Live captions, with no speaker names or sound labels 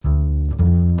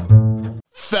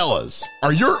Fellas,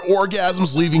 are your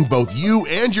orgasms leaving both you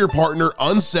and your partner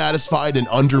unsatisfied and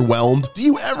underwhelmed? Do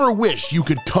you ever wish you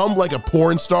could come like a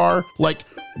porn star? Like,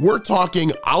 we're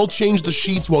talking, I'll change the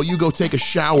sheets while you go take a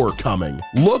shower coming.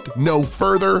 Look no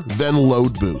further than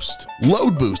Load Boost.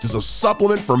 Load Boost is a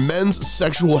supplement for men's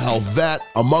sexual health that,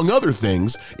 among other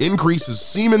things, increases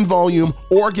semen volume,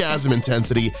 orgasm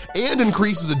intensity, and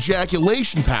increases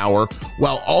ejaculation power,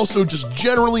 while also just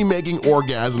generally making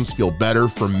orgasms feel better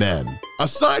for men.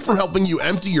 Aside from helping you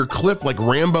empty your clip like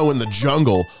Rambo in the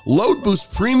jungle, Load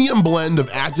Boost's premium blend of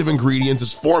active ingredients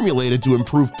is formulated to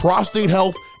improve prostate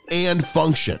health and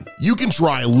function. You can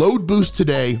try Load Boost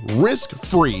today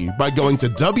risk-free by going to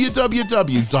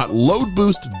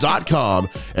www.loadboost.com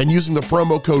and using the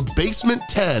promo code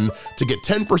BASEMENT10 to get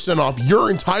 10% off your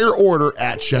entire order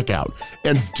at checkout.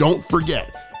 And don't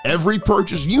forget, every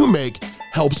purchase you make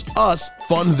helps us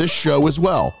fund this show as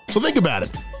well. So think about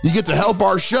it. You get to help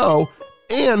our show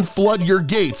and flood your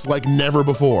gates like never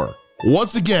before.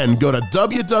 Once again, go to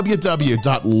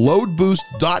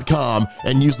www.loadboost.com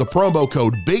and use the promo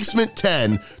code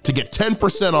BASEMENT10 to get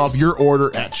 10% off your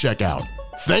order at checkout.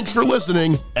 Thanks for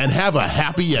listening and have a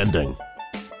happy ending.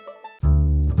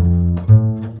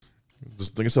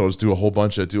 Just like I said, I'll just do a whole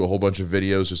bunch of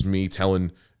videos, just me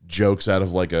telling jokes out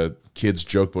of like a kid's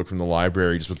joke book from the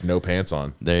library, just with no pants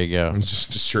on. There you go.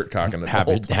 Just shirt cocking it. Have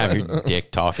your dick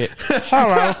talk it.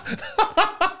 Hello.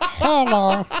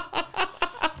 Hello.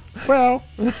 Well,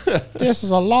 this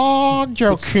is a long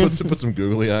joke. Put some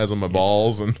googly eyes on my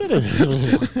balls and Look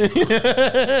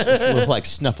like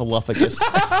Snuffleupagus.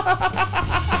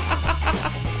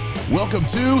 welcome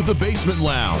to the Basement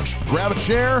Lounge. Grab a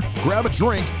chair, grab a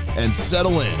drink, and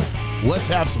settle in. Let's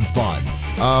have some fun.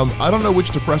 I don't know which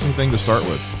depressing thing to start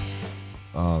with.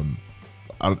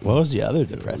 What was the other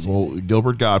depressing? Well,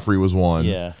 Gilbert Godfrey was one.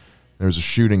 Yeah. There was a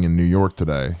shooting in New York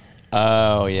today.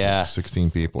 Oh, yeah.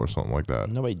 16 people or something like that.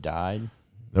 Nobody died?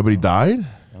 Nobody died?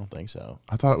 I don't think so.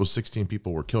 I thought it was 16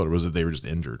 people were killed, or was it they were just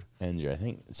injured? Injured. I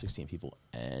think 16 people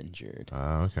injured.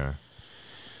 Okay.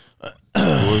 What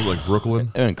was it, like Brooklyn?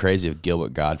 It would have been crazy if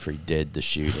Gilbert Godfrey did the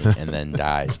shooting and then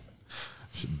died.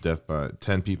 Death by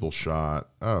 10 people shot.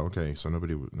 Oh, okay. So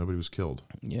nobody was killed.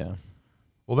 Yeah.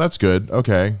 Well, that's good.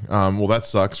 Okay. Well, that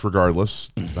sucks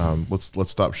regardless.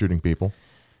 Let's stop shooting people.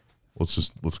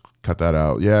 Let's cut that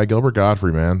out. Yeah, Gilbert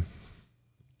Godfrey, man.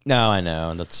 No, I know.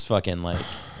 And that's fucking like,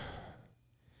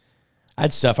 I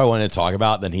had stuff I wanted to talk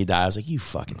about. Then he died. I was like, you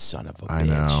fucking son of a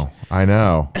bitch. I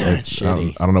know. It's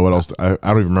shitty. I don't know what else. I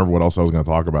don't even remember what else I was going to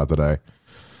talk about today.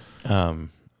 No,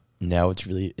 it's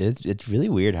really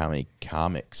weird how many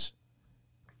comics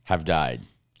have died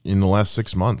In the last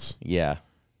 6 months. Yeah.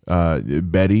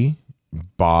 Betty,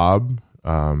 Bob,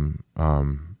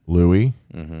 Louie.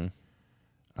 Mm-hmm.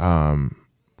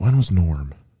 When was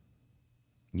Norm?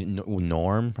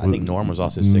 Norm? I think Norm was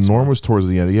also 6 months. Norm was towards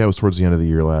the end. Yeah, it was towards the end of the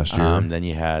year last year. Then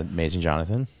you had Amazing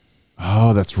Jonathan.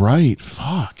 Oh, that's right.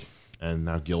 Fuck. And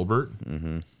now Gilbert.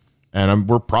 Mm-hmm. And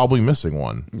we're probably missing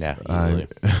one. Yeah, easily.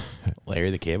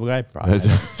 Larry the Cable Guy? Probably.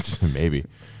 Maybe.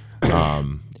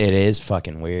 It is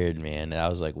fucking weird, man. I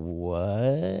was like,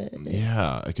 what?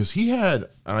 Yeah, because he had,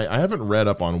 I haven't read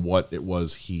up on what it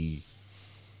was he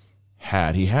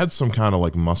had. He had some kind of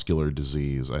like muscular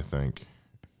disease, I think.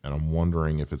 And I'm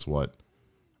wondering if it's what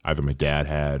either my dad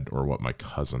had or what my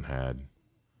cousin had.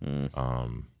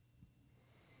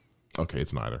 Okay,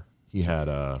 it's neither. He had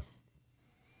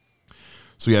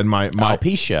so he had my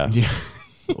alopecia. Yeah.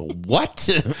 What?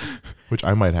 Which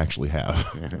I might actually have.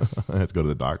 I have to go to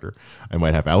the doctor. I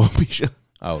might have alopecia.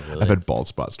 Oh, really? I've had bald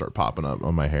spots start popping up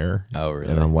on my hair. Oh,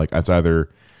 really? And I'm like, it's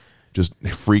either just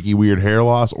freaky weird hair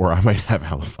loss or I might have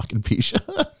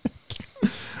alopecia.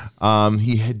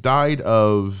 He had died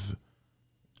of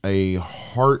a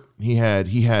heart. He had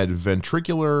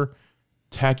ventricular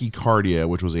tachycardia,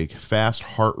 which was a fast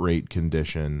heart rate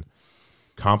condition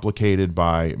complicated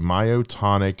by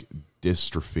myotonic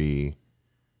dystrophy,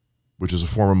 which is a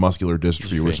form of muscular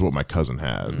dystrophy, which is what my cousin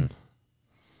had.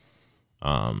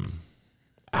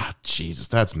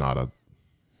 Jesus, it's not a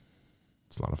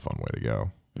fun way to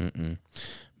go. Mm-mm.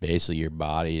 Basically, your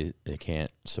body, it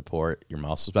can't support your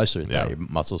muscles, especially with that. Your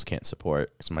muscles can't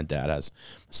support. Because my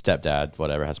stepdad,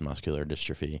 whatever, has muscular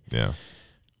dystrophy. Yeah.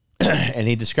 And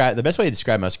the best way to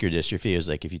describe muscular dystrophy is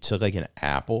like if you took like an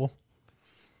apple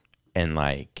and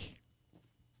like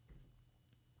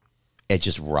it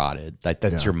just rotted. Like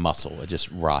that's your muscle. It just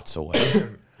rots away.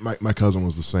 My cousin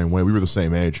was the same way. We were the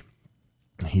same age.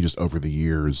 He just, over the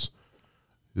years,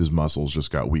 his muscles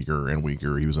just got weaker and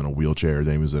weaker. He was in a wheelchair.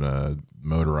 Then he was in a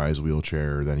motorized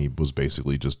wheelchair. Then he was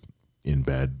basically just in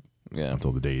bed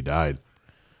until the day he died.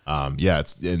 Yeah,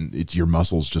 it's your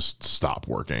muscles just stop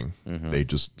working. They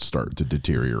just start to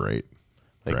deteriorate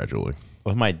gradually.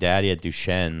 With my dad, he had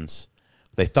Duchenne's.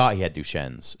 They thought he had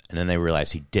Duchenne's, and then they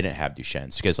realized he didn't have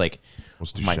Duchenne's because, like,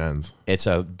 what's Duchenne's? It's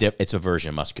a version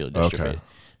of muscular dystrophy. Okay.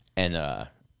 And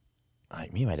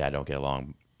me and my dad don't get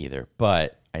along either,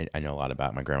 but I know a lot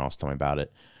about it. My grandma was telling me about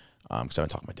it because I've been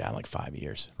talking to my dad in like 5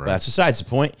 years. Right. But that's besides the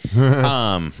point.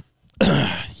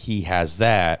 He has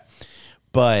that,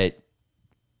 but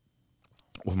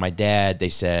with my dad, they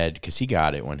said, because he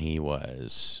got it when he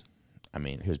was,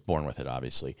 he was born with it,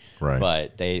 obviously. Right.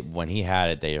 But when he had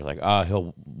it, they were like, oh,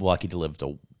 he'll lucky to live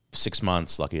to 6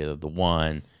 months, lucky to live to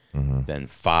 1, then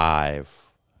 5,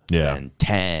 then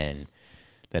 10,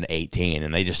 then 18.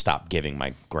 And they just stopped giving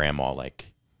my grandma,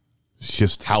 like,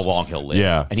 just how long he'll live.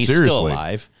 Yeah. And he's seriously. still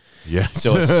alive. Yeah.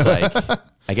 So it's just like,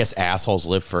 I guess assholes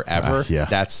live forever.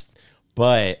 Yeah.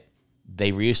 But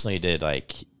they recently did,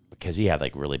 like, because he had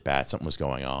like really bad, something was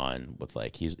going on with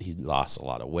like, he lost a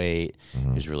lot of weight.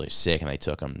 He was really sick, and they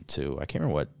took him to, I can't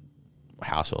remember what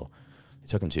hospital they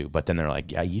took him to, but then they're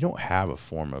like, yeah, you don't have a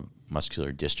form of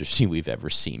muscular dystrophy we've ever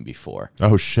seen before.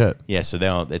 Oh shit. Yeah. So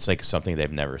it's like something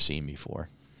they've never seen before.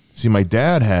 See, my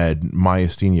dad had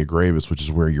myasthenia gravis, which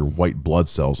is where your white blood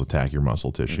cells attack your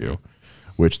muscle tissue,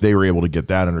 which they were able to get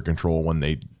that under control when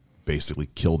they basically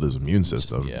killed his immune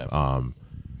system. Yeah.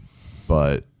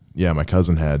 But yeah, my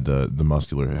cousin had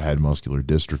muscular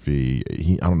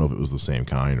dystrophy. I don't know if it was the same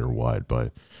kind or what,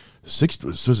 but so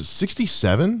is it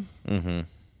 67? Man,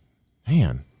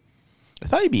 I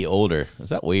thought he'd be older. Is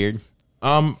that weird?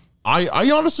 I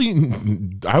honestly,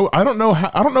 I don't know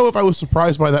I don't know if I was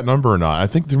surprised by that number or not. I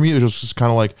think to me it was just kind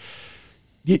of like,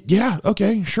 yeah,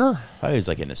 okay, sure. I thought he was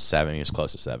like in his 70s,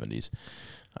 close to 70s.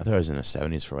 I thought he was in his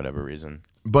 70s for whatever reason.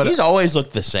 But he's always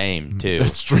looked the same too.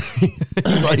 That's true.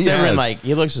 It's never been like,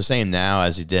 he looks the same now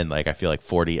as he did. Like, I feel like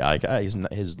 40. Like,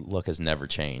 his look has never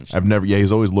changed.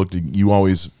 He's always looked.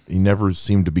 He never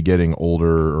seemed to be getting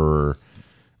older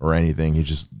or anything. He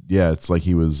just, it's like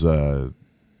he was.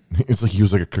 It's like he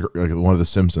was like one of the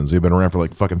Simpsons. They've been around for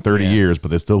like fucking 30 years,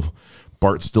 but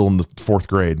Bart's still in the 4th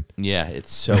grade. Yeah,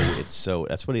 it's so.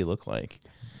 That's what he looked like.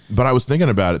 But I was thinking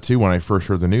about it too when I first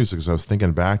heard the news, because I was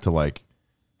thinking back to like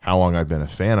how long I've been a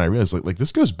fan. I realized like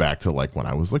this goes back to like when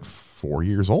I was like 4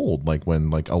 years old, like when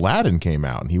like Aladdin came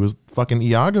out and he was fucking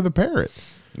Iago the parrot.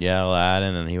 Yeah,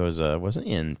 Aladdin, and he was wasn't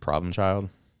he in Problem Child?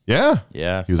 Yeah,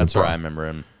 that's where I remember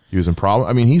him. He was in Problem.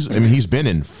 I mean, he's been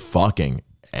in fucking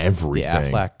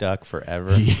everything. The Aflac Duck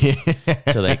forever.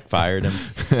 So they fired him.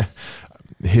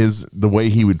 The way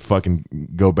he would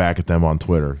fucking go back at them on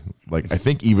Twitter, like I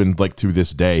think even like to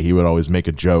this day, he would always make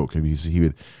a joke. He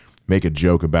would make a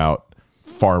joke about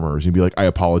farmers. He'd be like, I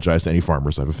apologize to any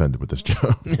farmers I've offended with this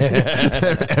joke.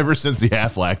 Ever since the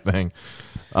Aflac thing.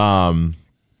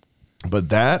 But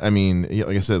that, I mean,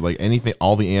 like I said, like anything,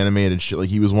 all the animated shit, like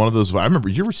he was one of those. I remember,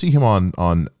 did you ever see him on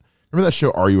remember that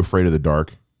show Are You Afraid of the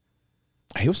Dark?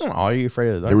 He was on Are You Afraid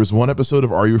of the Dark? There was one episode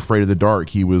of Are You Afraid of the Dark.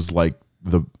 He was like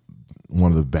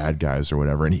one of the bad guys or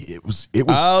whatever, and it was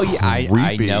oh yeah,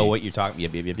 I know what you're talking.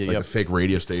 Yep. Like a fake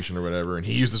radio station or whatever, and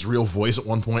he used his real voice at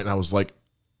one point, and I was like,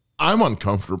 I'm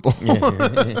uncomfortable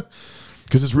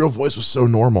because his real voice was so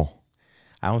normal.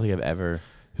 I don't think I've ever.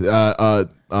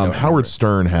 Howard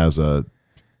Stern has a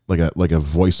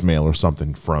voicemail or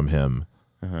something from him.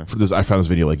 For this, I found this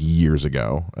video like years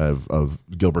ago of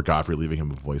Gilbert Gottfried leaving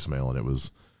him a voicemail, and it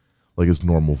was like his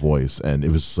normal voice, and it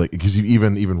was like, because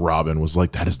even Robin was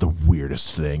like, that is the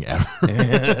weirdest thing ever.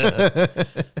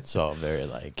 It's all very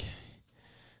like.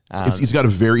 He's got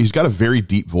a very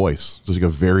deep voice. So he's like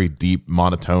a very deep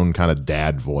monotone kind of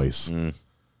dad voice.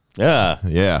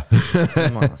 Yeah.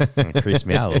 Come on, increase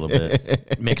me out a little bit.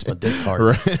 It makes my dick hard.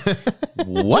 Right.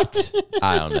 What?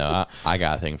 I don't know. I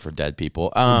got a thing for dead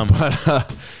people.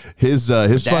 But his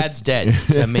dad's dead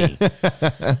to me.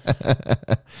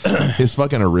 His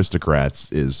fucking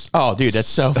Aristocrats is. Oh, dude, that's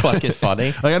so fucking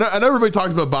funny. Like I know everybody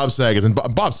talks about Bob Saget's, and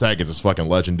Bob Saget's is fucking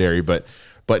legendary, but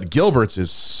Gilbert's is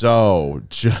so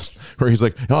just where he's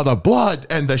like, oh, the blood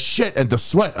and the shit and the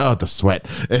sweat. Oh, the sweat.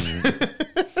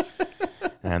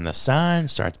 And the sun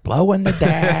starts blowing the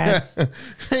dad.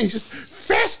 He's just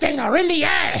fisting her in the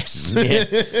ass. Yeah.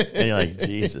 And you're like,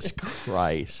 Jesus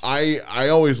Christ. I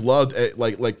always loved it,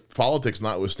 like politics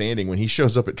notwithstanding, when he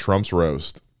shows up at Trump's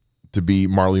roast to be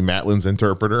Marley Matlin's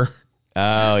interpreter.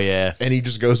 Oh, yeah. And he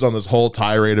just goes on this whole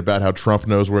tirade about how Trump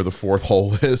knows where the fourth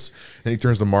hole is. And he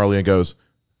turns to Marley and goes,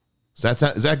 is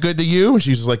that good to you? And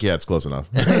she's just like, yeah, it's close enough.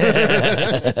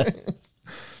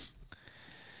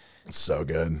 It's so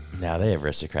good. Now the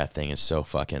aristocrat thing is so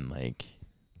fucking like,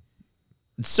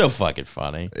 it's so fucking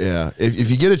funny. Yeah.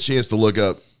 If you get a chance to look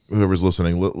up whoever's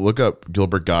listening, look up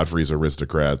Gilbert Gottfried's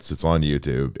Aristocrats. It's on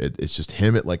YouTube. It's just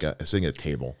him at sitting at a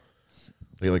table,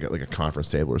 like a conference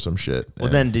table or some shit. Well,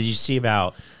 then did you see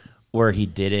about where he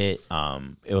did it?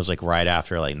 It was like right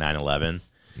after like 9/11.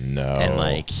 No, and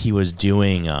like he was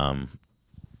doing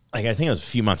like I think it was a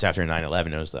few months after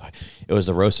 9/11. It was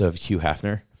the roast of Hugh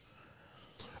Hefner.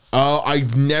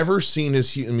 I've never seen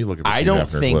his. Let me look at. I don't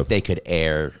think they could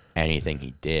air anything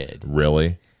he did.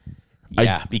 Really?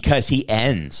 Yeah, because he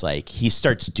ends like he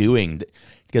starts doing.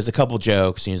 He does a couple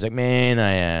jokes and he's like, "Man,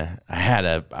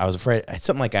 I was afraid.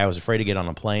 Something like I was afraid to get on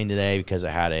a plane today because I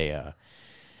had a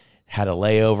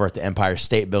layover at the Empire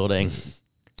State Building."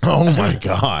 Oh my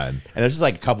god! And this is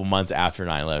like a couple months after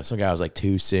 9/11. Some guy was like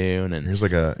too soon. And here's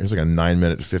like a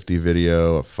 9-minute 50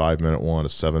 video, a 5-minute one, a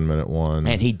 7-minute one.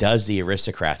 And he does the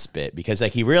Aristocrats bit because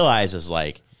like he realizes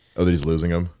like that he's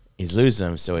losing him. He's losing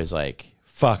him, so he's like,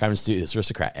 "Fuck, I'm just doing this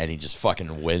Aristocrat," and he just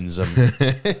fucking wins him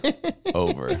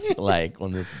over. Like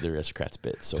on the Aristocrats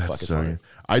bit. So fucking funny.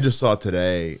 I just saw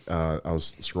today. I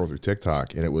was scrolling through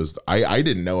TikTok, and it was I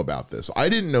didn't know about this. I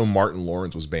didn't know Martin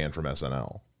Lawrence was banned from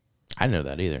SNL. I didn't know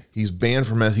that either. He got banned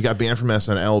from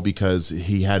SNL because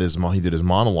he did his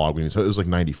monologue when it was like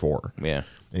 94. Yeah.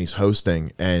 And he's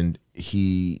hosting and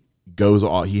he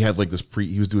had like this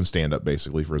he was doing stand up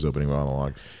basically for his opening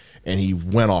monologue and he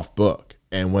went off book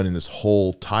and went in this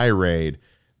whole tirade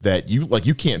that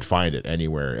you can't find it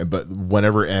anywhere. But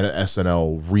whenever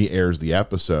SNL re-airs the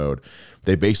episode,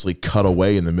 they basically cut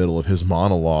away in the middle of his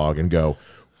monologue and go,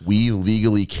 "We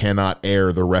legally cannot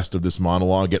air the rest of this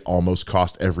monologue. It almost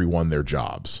cost everyone their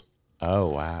jobs." Oh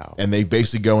wow! And they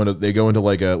basically go into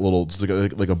like a little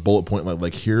like a bullet point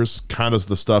like here's kind of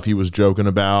the stuff he was joking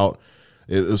about.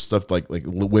 It was stuff like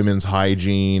women's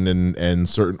hygiene and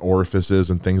certain orifices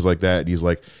and things like that. And he's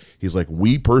like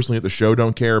we personally at the show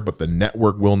don't care, but the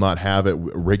network will not have it.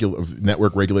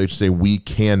 Network regulations say we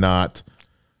cannot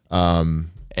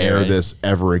air this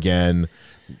ever again.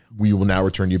 We will now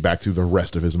return you back to the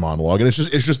rest of his monologue. And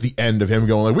it's just the end of him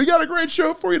going like, "We got a great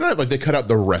show for you tonight." Like they cut out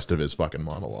the rest of his fucking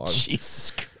monologue.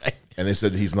 Jesus Christ. And they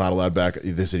said he's not allowed back.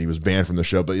 They said he was banned from the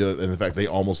show, but in fact, they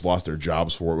almost lost their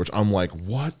jobs for it, which I'm like,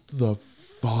 what the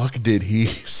fuck did he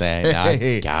say?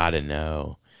 I gotta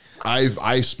know.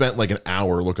 I spent like an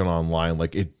hour looking online,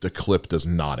 like the clip does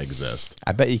not exist.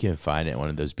 I bet you can find it in one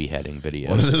of those beheading videos.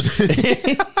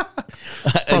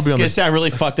 I was gonna say I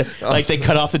really fucked it. Like they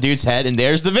cut off the dude's head, and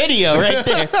there's the video right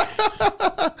there.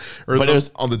 But it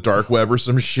was on the dark web or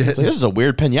some shit. Like, this is a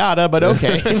weird pinata, but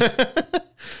okay.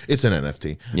 It's an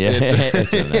NFT. Yeah,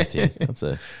 it's an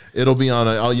NFT. It'll be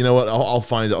on. You know what? I'll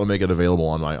find it. I'll make it available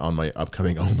on my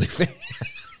upcoming OnlyFans.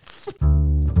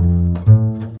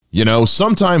 You know,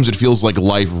 sometimes it feels like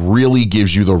life really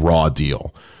gives you the raw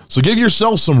deal. So give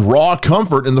yourself some raw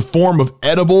comfort in the form of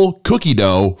edible cookie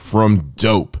dough from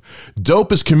Dope.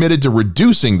 Dope is committed to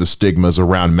reducing the stigmas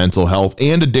around mental health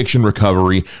and addiction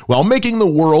recovery while making the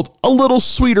world a little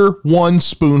sweeter one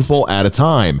spoonful at a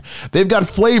time. They've got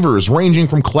flavors ranging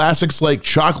from classics like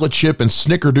chocolate chip and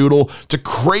snickerdoodle to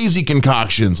crazy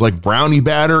concoctions like brownie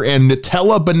batter and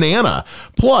Nutella banana.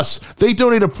 Plus, they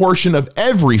donate a portion of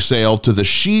every sale to the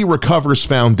She Recovers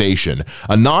Foundation,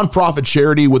 a nonprofit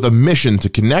charity with a mission to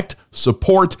connect,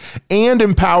 support, and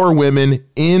empower women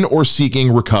in or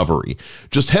seeking recovery.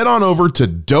 Just head on over to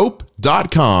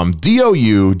dope.com,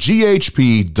 DOUGHP.com.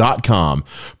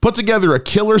 Put together a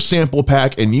killer sample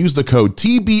pack and use the code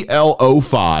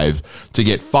TBL05 to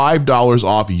get $5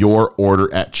 off your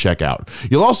order at checkout.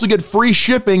 You'll also get free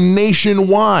shipping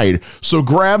nationwide. So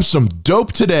grab some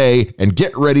Dope today and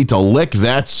get ready to lick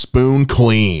that spoon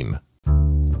clean.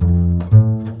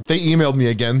 They emailed me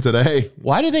again today.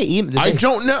 Why did they email? I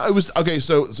don't know. It was okay.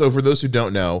 So for those who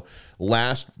don't know,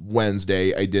 last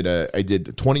Wednesday I did a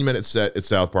 20-minute set at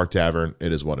South Park Tavern.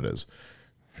 It is what it is.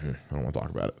 I don't want to talk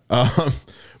about it.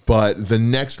 But the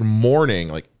next morning,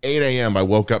 like 8 a.m., I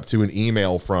woke up to an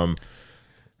email from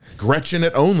Gretchen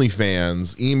at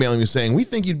OnlyFans emailing me saying, "We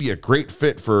think you'd be a great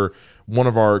fit for one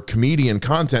of our comedian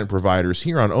content providers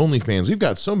here on OnlyFans. We've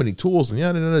got so many tools and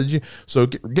yada. So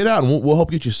get out and we'll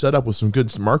help get you set up with some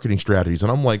good marketing strategies."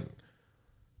 And I'm like,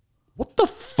 what the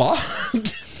fuck?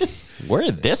 Where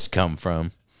did this come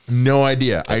from? No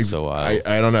idea. That's so wild.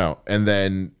 I don't know. And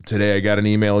then today I got an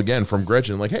email again from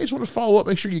Gretchen like, "Hey, just want to follow up.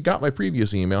 Make sure you got my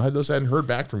previous email. I hadn't heard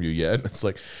back from you yet." It's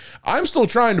like, I'm still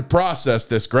trying to process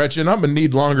this, Gretchen. I'm going to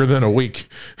need longer than a week.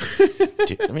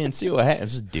 Dude, I mean, see what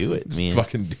happens. Just do it. Just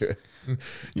fucking do it.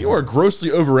 You are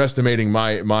grossly overestimating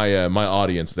my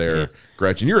audience there,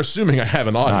 Gretchen. You're assuming I have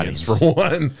an audience for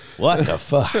one. What the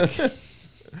fuck?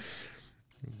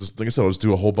 Just like I said, I'll just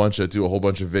do a whole bunch of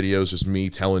videos, just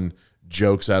me telling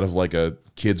jokes out of like a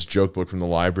kid's joke book from the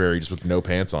library, just with no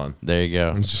pants on. There you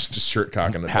go. Just shirt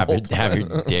cocking it. Have your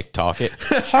dick talk it.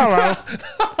 Hello.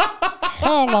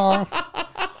 Hello.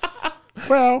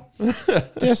 Well,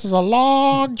 this is a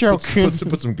long joke. Put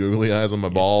some googly eyes on my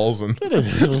balls and Look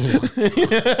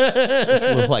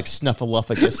like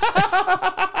Snuffleupagus.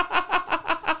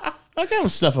 Look how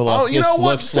Snuffleupagus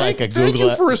looks like a Google. Thank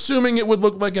you for assuming it would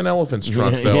look like an elephant's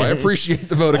trunk, though. I appreciate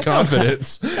the vote of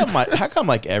confidence. How come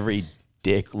like every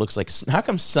dick looks like? How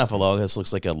come Snuffleupagus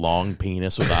looks like a long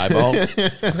penis with eyeballs,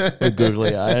 with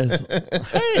googly eyes?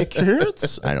 Hey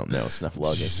kids, I don't know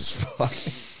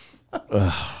Snuffleupagus.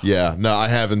 Yeah, no, I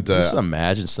haven't. Just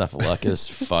imagine Snuffleupagus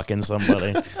fucking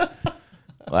somebody.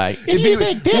 Like, if It'd you be-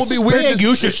 think this well, it'd be is weird big, to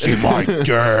you see- should see my dick.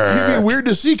 It'd be weird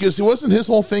to see because it wasn't his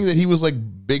whole thing that he was like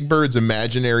Big Bird's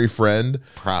imaginary friend.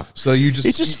 So you just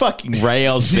He just fucking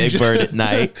rails Big Bird at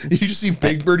night. You just see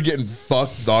Big Bird getting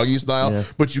fucked doggy style,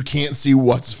 but you can't see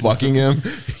what's fucking him.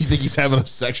 You think he's having a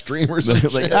sex dream or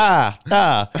something. Like,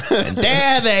 and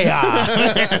there they are.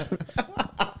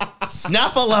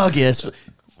 Snuffleupagus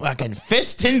fucking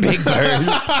fisting Big Bird,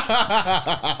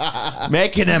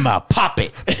 making him a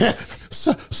puppet.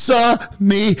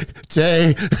 Sunny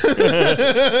day.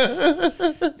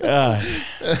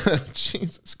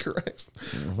 Jesus Christ.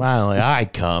 Finally, I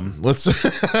come. Let's.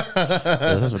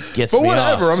 That's what gets But me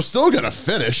whatever, off. I'm still gonna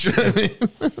finish. I mean,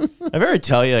 I've ever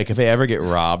tell you, like, if I ever get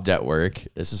robbed at work,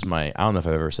 this is my, I don't know if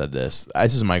I've ever said this.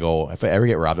 This is my goal. If I ever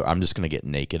get robbed, I'm just going to get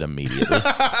naked immediately.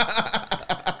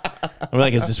 I'm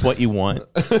like, is this what you want?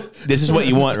 This is what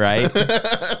you want, right?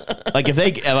 Like, if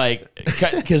they, like,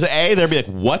 because A, they'll be like,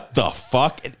 what the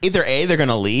fuck? Either A, they're going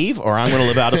to leave, or I'm going to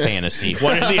live out a fantasy.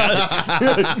 One or the other.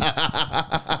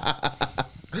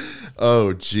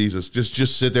 oh Jesus!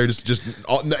 Just sit there. Just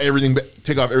everything.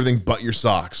 Take off everything but your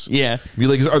socks. Yeah. Be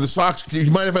like, are the socks? Do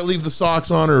you mind if I leave the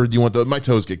socks on, or do you want my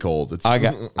toes get cold? I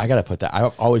got to put that. I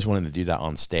always wanted to do that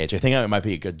on stage. I think it might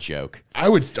be a good joke. I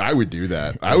would do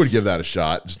that. I would give that a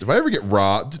shot. Just if I ever get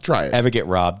robbed, try it. Ever get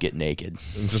robbed, get naked.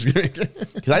 Just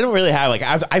Because I don't really have, like,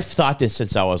 I've thought this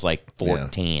since I was like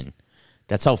 14. Yeah.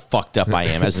 That's how fucked up I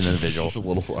am as an individual. Just a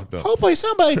little fucked up. Hopefully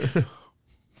somebody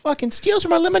fucking steals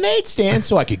from my lemonade stand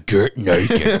so I could get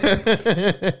naked.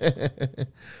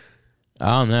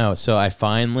 I don't know. So I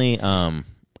finally, I'm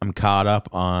caught up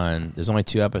on, there's only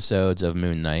 2 episodes of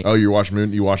Moon Knight. Oh, you watched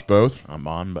both? I'm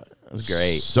on, but it was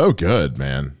great. So good,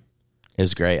 man. It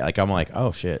was great. Like, I'm like,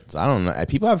 oh shit. So I don't know.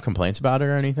 People have complaints about it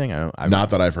or anything? Not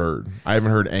that I've heard. I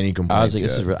haven't heard any complaints I was like, yet.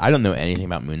 this is real. I don't know anything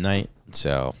about Moon Knight.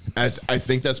 So I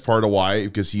think that's part of why,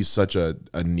 because he's such a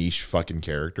niche fucking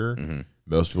character. Mm-hmm.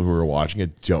 Most people who are watching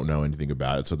it don't know anything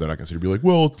about it, so they're not going to be like,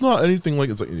 well, it's not anything like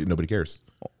it's like nobody cares.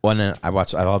 When I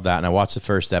love that, and I watched the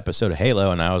first episode of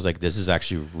Halo, and I was like, this is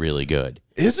actually really good.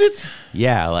 Is it?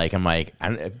 Yeah, like I'm like,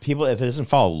 people, if it doesn't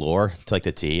follow lore to like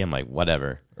the T, I'm like,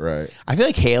 whatever. Right. I feel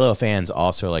like Halo fans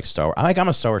also like Star Wars. I'm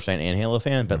a Star Wars fan and Halo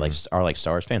fan, but like are like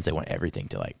Star Wars fans, they want everything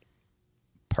to like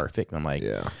perfect. And I'm like,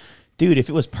 yeah, dude, if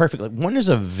it was perfect, like when is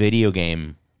a video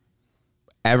game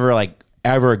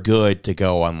ever good to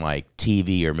go on like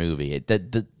TV or movie?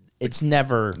 It's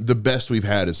never. The best we've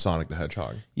had is Sonic the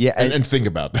Hedgehog. Yeah, and think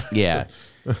about that. Yeah.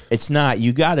 It's not.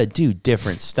 You got to do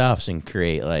different stuffs and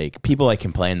create, like, people like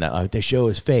complain that like they show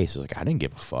his face. I was like, I didn't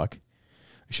give a fuck.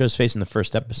 They show his face in the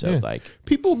first episode. Yeah. Like,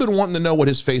 people have been wanting to know what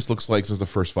his face looks like since the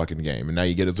first fucking game, and now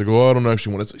you get it. It's like, oh, I don't know if she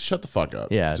wants. It's like, shut the fuck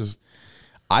up. Yeah,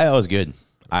 I thought it was good.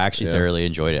 I actually thoroughly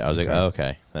enjoyed it. I was like, oh,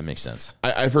 okay, that makes sense.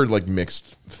 I've heard like mixed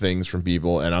things from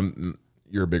people, and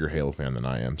you're a bigger Halo fan than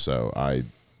I am, so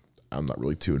I'm not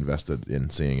really too invested in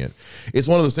seeing it. It's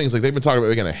one of those things, like, they've been talking about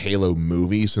making a Halo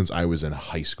movie since I was in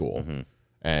high school. Mm-hmm.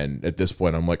 And at this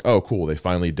point, I'm like, oh, cool, they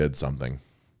finally did something.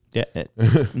 Yeah,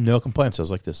 no complaints. I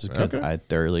was like, this is good. Okay. I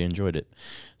thoroughly enjoyed it.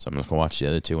 So I'm just going to watch the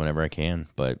other 2 whenever I can.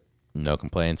 But no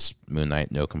complaints. Moon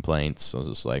Knight, no complaints. I was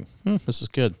just like, this is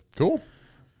good. Cool.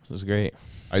 This is great.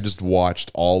 I just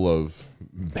watched all of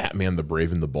Batman the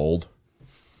Brave and the Bold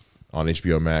on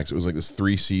HBO Max. It was like this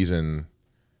 3-season,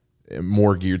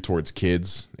 more geared towards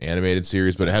kids animated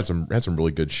series, but it had some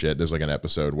really good shit. There's like an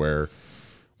episode where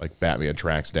like Batman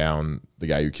tracks down the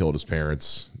guy who killed his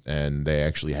parents, and they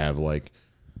actually have like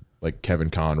Kevin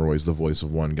Conroy's the voice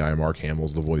of one guy, Mark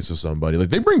Hamill's the voice of somebody. Like,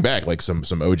 they bring back like some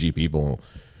OG people.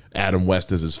 Adam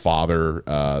West is his father.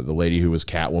 The lady who was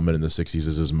Catwoman in the 60s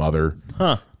is his mother.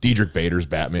 Diedrich Bader's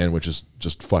Batman, which is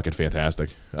just fucking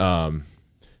fantastic.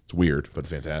 It's weird, but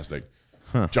fantastic.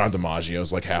 John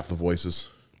DiMaggio's like half the voices.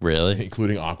 Really?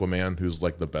 Including Aquaman, who's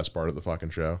like the best part of the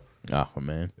fucking show.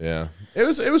 Aquaman. Yeah. It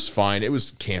was fine. It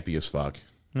was campy as fuck.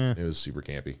 Yeah. It was super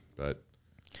campy, but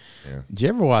yeah. Did you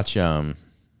ever watch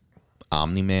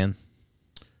Omni-Man?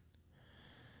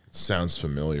 Sounds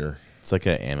familiar. It's like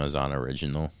an Amazon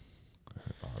original.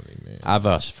 Man. I've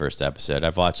watched the first episode.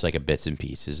 I've watched like a bits and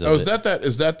pieces of Oh, it.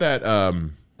 is that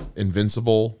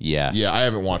Invincible? Yeah. Yeah, I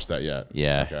haven't watched that yet.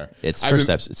 Yeah. Okay. It's first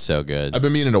episode. It's so good. I've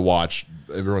been meaning to watch.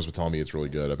 Everyone's been telling me it's really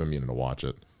good. I've been meaning to watch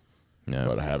it. No.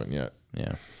 But I haven't yet.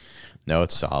 Yeah. No,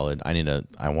 it's solid. I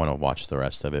want to watch the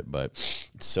rest of it, but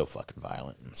it's so fucking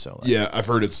violent. And so like, Yeah, I've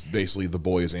heard it's basically The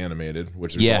Boys animated,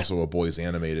 which is also a Boys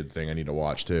animated thing I need to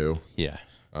watch too. Yeah.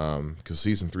 Because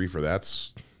season 3 for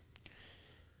that's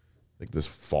like this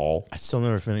fall. I still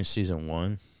never finished season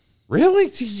 1. Really?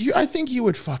 I think you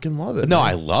would fucking love it. No, man.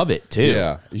 I love it too.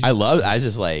 Yeah. I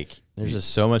just like, there's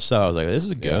just so much stuff. I was like, this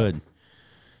is good. Yeah.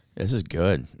 This is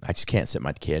good. I just can't sit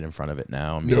my kid in front of it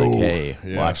now and be like, hey,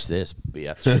 watch this,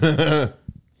 bitch.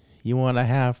 You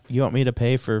want me to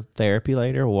pay for therapy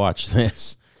later? Watch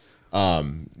this.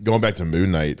 Going back to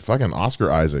Moon Knight, fucking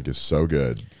Oscar Isaac is so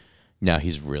good. No,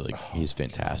 he's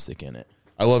fantastic in it.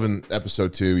 I love in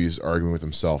episode 2, he's arguing with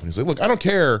himself and he's like, look, I don't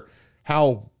care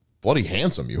how bloody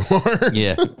handsome you are.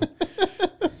 Yeah.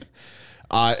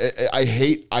 I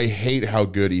hate how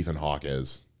good Ethan Hawke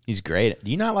is. He's great.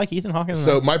 Do you not like Ethan Hawke?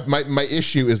 So my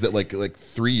issue is that like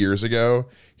 3 years ago,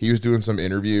 he was doing some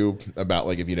interview about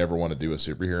like if you'd ever want to do a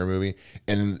superhero movie,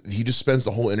 and he just spends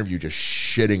the whole interview just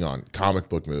shitting on comic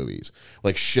book movies,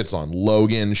 like shits on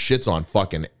Logan, shits on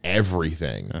fucking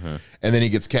everything, and then he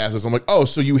gets cast as, I'm like, oh,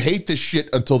 so you hate this shit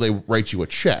until they write you a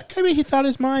check? Maybe he thought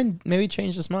his mind. Maybe he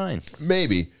changed his mind.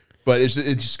 Maybe, but it's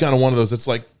just kind of one of those. It's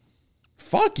like,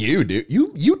 fuck you, dude.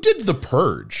 You did The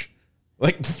Purge.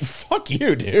 Like, fuck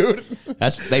you, dude.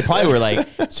 They probably were like,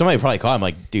 somebody probably called him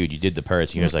like, dude, you did The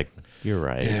Purge. And he was like, you're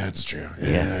right. Yeah, it's true.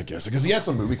 Yeah, I guess. Because he had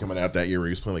some movie coming out that year where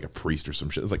he was playing like a priest or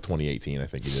some shit. It was like 2018, I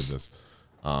think he did this.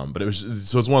 But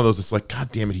it's one of those, it's like,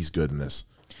 God damn it, he's good in this.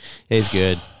 Yeah, he's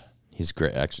good. He's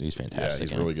great. Actually, he's fantastic.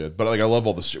 Yeah, he's really good. But like, I love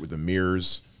all the shit with the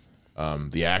mirrors.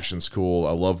 The action's cool.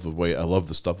 I love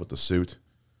the stuff with the suit.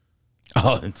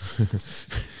 Oh, because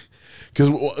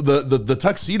the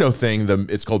tuxedo thing,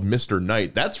 it's called Mr.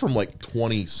 Knight. That's from like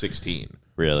 2016.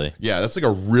 Really? Yeah, that's like a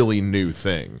really new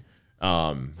thing.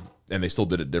 And they still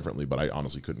did it differently, but I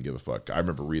honestly couldn't give a fuck. I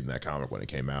remember reading that comic when it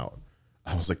came out.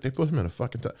 I was like, they put him in a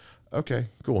fucking... Okay,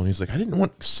 cool. And he's like, I didn't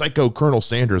want Psycho Colonel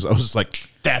Sanders. I was just like,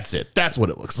 that's it. That's what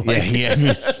it looks like.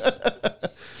 Yeah.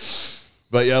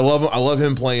 But yeah, I love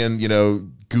him playing,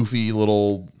 goofy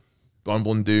little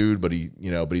bumbling dude, but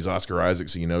he's Oscar Isaac,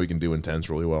 so he can do intense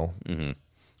really well. Mm-hmm.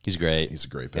 He's great. He's a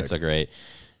great pick.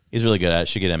 He's really good at it.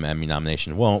 Should get him an Emmy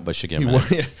nomination. Won't, but should get him an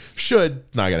Emmy. Should.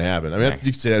 Not going to happen. I mean, you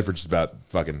can say that for just about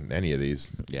fucking any of these.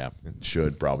 Yeah.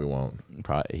 Should. Probably won't.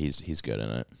 Probably. He's good in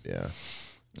it. Yeah.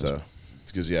 So,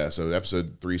 so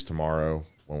episode 3's tomorrow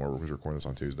when we're recording this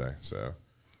on Tuesday. So,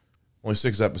 only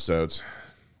 6 episodes.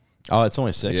 Oh, it's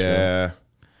only 6? Yeah. Really?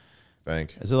 I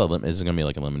think. Is it going to be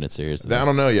like a limited series? I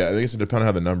don't know yet. I think it's depending on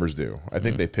how the numbers do. I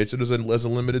think they pitched it as a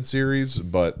limited series,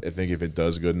 but I think if it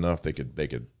does good enough, they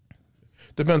could.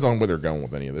 Depends on where they're going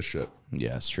with any of this shit.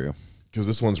 Yeah, it's true. Because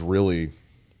this one's really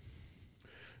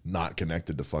not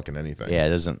connected to fucking anything. Yeah,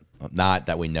 it doesn't. Not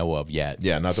that we know of yet.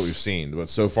 Yeah, not that we've seen. But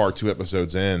so far, 2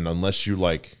 episodes in, unless you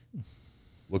like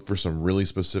look for some really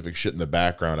specific shit in the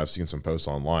background, I've seen some posts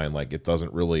online. Like it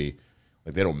doesn't really,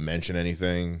 like they don't mention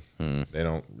anything. They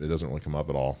don't. It doesn't really come up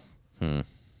at all.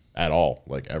 At all,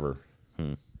 like ever.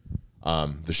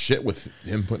 The shit with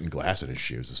him putting glass in his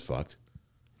shoes is fucked.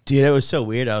 Dude, it was so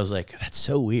weird. I was like, that's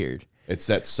so weird. It's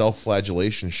that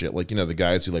self-flagellation shit. Like, the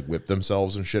guys who like whip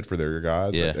themselves and shit for their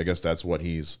gods. Yeah. I guess that's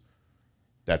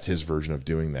his version of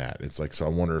doing that. It's like, so I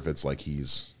wonder if it's like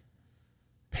he's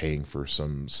paying for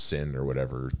some sin or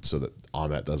whatever so that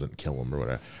Ahmet doesn't kill him or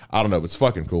whatever. I don't know. But it's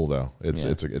fucking cool though. It's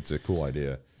a cool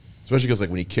idea. Especially because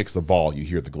like when he kicks the ball, you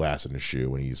hear the glass in his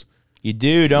shoe when he's... You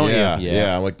do, don't you?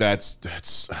 Yeah. I'm like, that's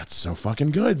so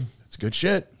fucking good. It's good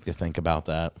shit. You think about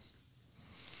that.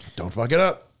 Don't fuck it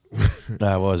up.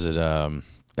 What was it?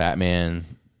 Batman.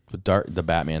 The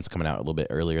Batman's coming out a little bit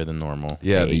earlier than normal.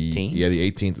 Yeah, the 18th.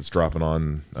 The 18th. It's dropping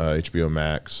on HBO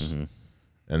Max. Mm-hmm.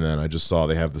 And then I just saw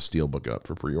they have the Steelbook up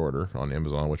for pre-order on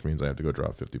Amazon, which means I have to go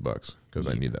drop $50 because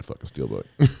I need that fucking Steelbook.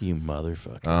 You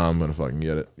motherfucker! I'm gonna fucking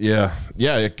get it. Yeah.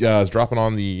 It's dropping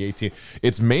on the 18th.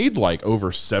 It's made like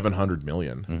over $700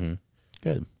 million. Mm-hmm.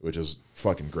 Good, which is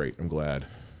fucking great. I'm glad.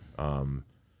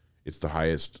 It's the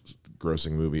highest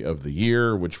grossing movie of the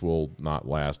year, which will not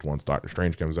last once Doctor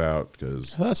Strange comes out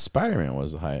because I thought Spider-Man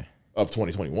was the high of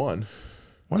 2021.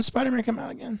 When did Spider-Man come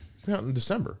out again? It came out in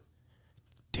December.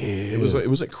 Dude, it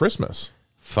was at Christmas.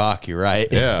 Fuck, you're right.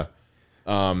 Yeah.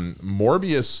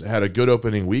 Morbius had a good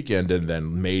opening weekend and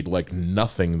then made like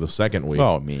nothing the second week.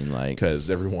 Oh, I mean, like, because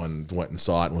everyone went and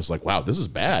saw it and was like, "Wow, this is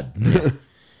bad."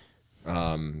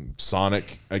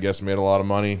 Sonic, I guess, made a lot of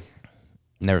money.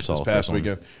 Never saw this the past first one.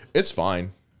 weekend. It's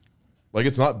fine. Like,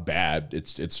 it's not bad.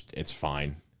 It's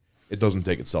fine. It doesn't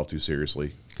take itself too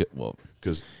seriously. Good. Well,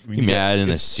 because you mad in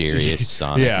a serious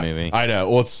Sonic movie. I know.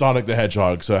 Well, it's Sonic the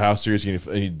Hedgehog, so how serious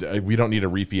we don't need a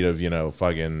repeat of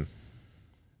fucking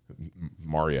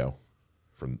Mario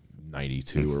from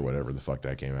 '92 or whatever the fuck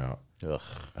that came out. Ugh.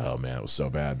 Oh man, it was so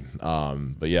bad.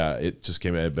 But yeah, it just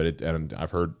came out. And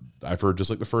I've heard just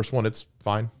like the first one, it's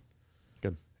fine.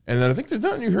 Good. And then I think did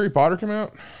that new Harry Potter come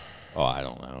out? Oh, I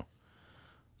don't know.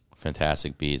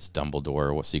 Fantastic Beasts,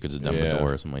 Dumbledore, What Secrets of Dumbledore,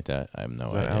 or something like that. I have no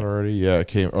Is that idea. out already? Yeah, it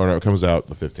came. Oh no, it comes out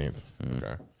the 15th.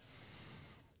 Okay.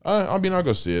 I mean, I'll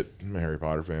go see it. I'm a Harry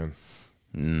Potter fan.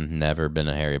 Never been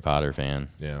a Harry Potter fan.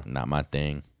 Yeah, not my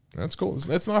thing. That's cool.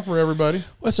 It's not for everybody.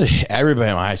 Everybody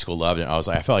in my high school loved it. I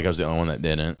felt like I was the only one that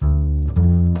didn't.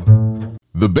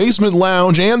 The Basement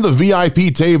Lounge and the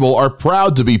VIP table are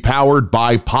proud to be powered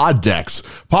by Poddecks.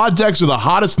 Poddecks are the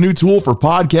hottest new tool for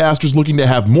podcasters looking to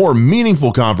have more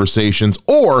meaningful conversations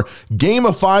or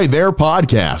gamify their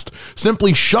podcast.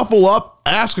 Simply shuffle up,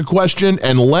 ask a question,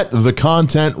 and let the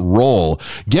content roll.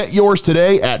 Get yours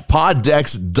today at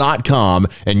poddecks.com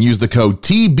and use the code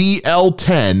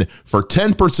TBL10 for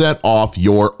 10% off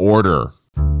your order.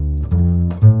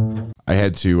 I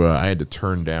had to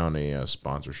turn down a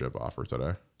sponsorship offer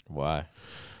today. Why?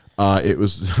 It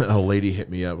was a lady hit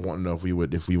me up wanting to know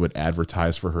if we would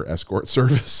advertise for her escort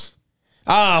service.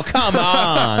 Oh, come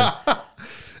on.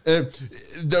 And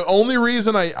the only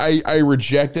reason I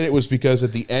rejected it was because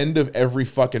at the end of every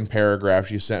fucking paragraph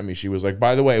she sent me, she was like,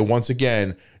 by the way, once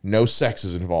again, no sex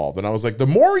is involved. And I was like, the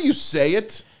more you say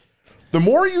it, the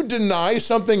more you deny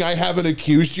something I haven't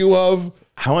accused you of.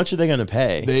 How much are they going to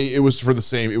pay? It was going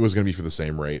to be for the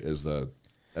same rate as the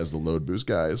Load Boost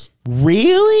guys.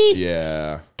 Really?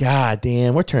 Yeah. God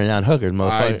damn, we're turning down hookers, motherfucker.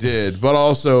 I did, but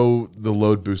also the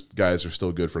Load Boost guys are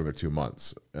still good for another 2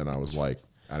 months, and I was like,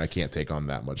 and I can't take on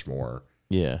that much more.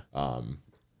 Yeah.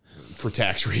 For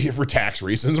tax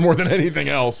reasons more than anything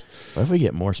else. What if we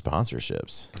get more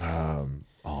sponsorships?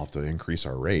 I'll have to increase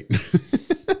our rate.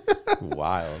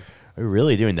 Wild. We're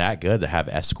really doing that good to have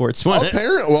escorts.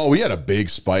 Apparently, well, we had a big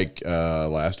spike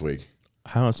last week.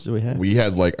 How much do we have? We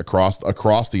had like across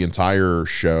the entire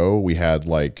show, we had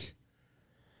like,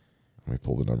 let me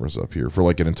pull the numbers up here. For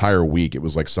like an entire week, it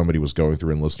was like somebody was going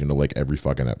through and listening to like every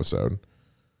fucking episode.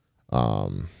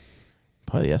 Probably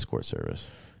the escort service.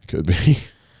 Could be.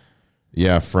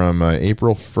 Yeah, from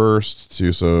April 1st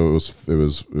to, so it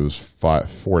was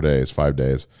 5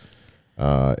 days.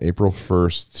 April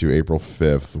 1st to April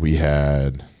 5th, we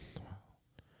had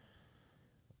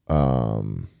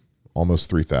almost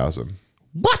 3,000.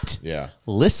 What? Yeah.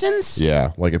 Listens?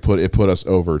 Yeah, like it put us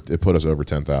over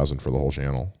 10,000 for the whole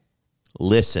channel.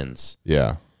 Listens.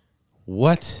 Yeah.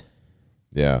 What?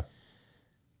 Yeah.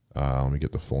 Let me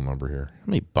get the full number here. How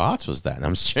many bots was that?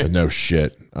 I'm just No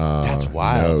shit. That's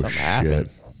wild. No Something happened.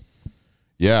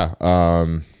 Yeah.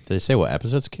 Did they say what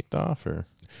episodes kicked off or?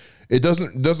 It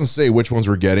doesn't say which ones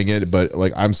were getting it, but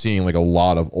like I'm seeing like a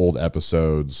lot of old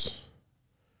episodes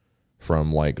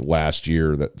from like last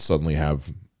year that suddenly are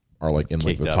like in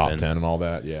like the top 10 and all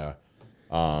that. Yeah.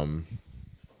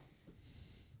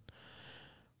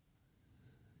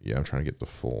 Yeah, I'm trying to get the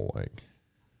full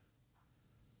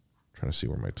trying to see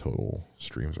where my total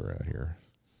streams are at here.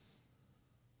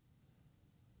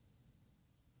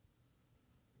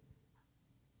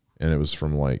 And it was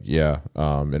from like,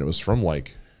 and it was from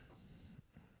like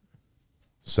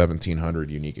 1,700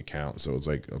 unique accounts. So it's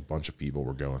like a bunch of people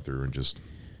were going through and just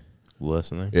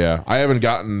listening. Yeah. I haven't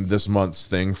gotten this month's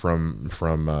thing from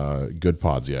Good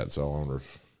Pods yet. So I wonder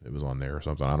if it was on there or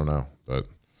something. I don't know. But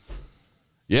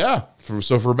yeah.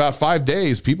 So for about 5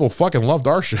 days, people fucking loved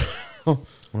our show.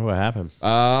 What happened?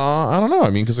 I don't know. I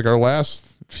mean, because like our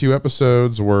last few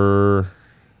episodes were.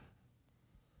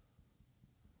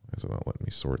 Why is it not letting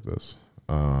me sort this?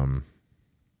 What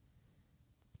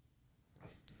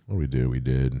did we do? We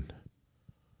did.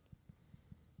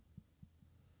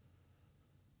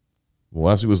 Well,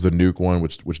 last week was the Nuke one,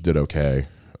 which did okay.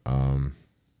 I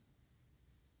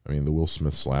mean, the Will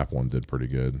Smith slap one did pretty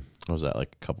good. What was that,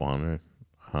 like a couple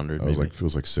hundred? It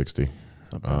was like 60.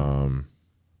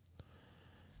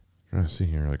 Trying to see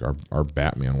here, like our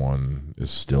Batman one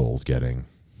is still getting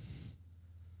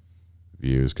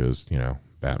views because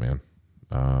Batman.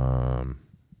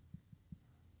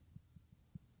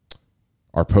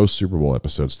 Our post Super Bowl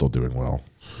episode's still doing well.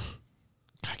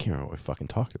 I can't remember what we fucking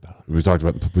talked about. We talked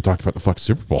about the fucking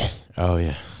Super Bowl. Oh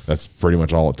yeah, that's pretty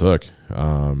much all it took.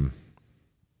 I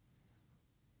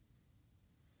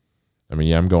mean,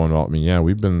 yeah, I'm going all. I mean, yeah,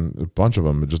 we've been a bunch of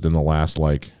them just in the last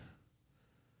like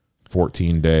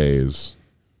 14 days.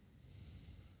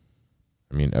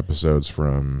 I mean, episodes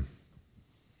from.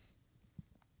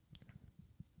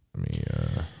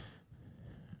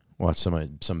 Watch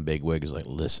some big wig is like,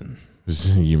 listen,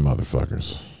 you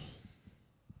motherfuckers.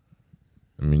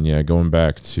 I mean, yeah, going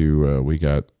back to we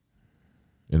got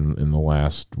in the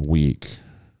last week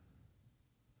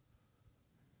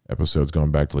episodes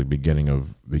going back to like beginning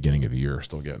of the year,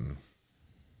 still getting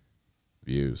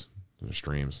views and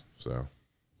streams. So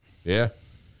yeah,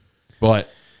 but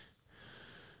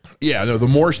yeah, no.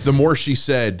 The more she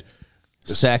said.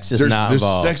 Sex is not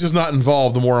involved. Sex is not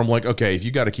involved. The more I'm like, okay, if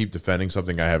you got to keep defending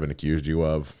something I haven't accused you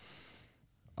of,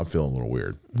 I'm feeling a little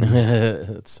weird.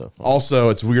 That's so funny. Also,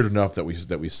 it's weird enough that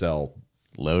we sell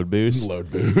load boost,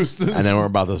 and then we're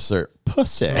about to assert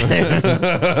pussy.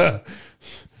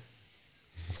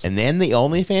 And then the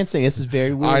OnlyFans thing. This is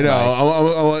very weird. I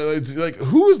know. It's like,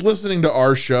 who is listening to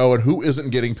our show and who isn't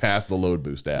getting past the load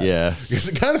boost ad? Yeah, because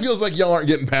it kind of feels like y'all aren't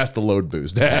getting past the load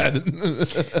boost ad.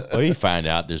 Well, you find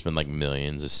out there's been like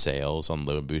millions of sales on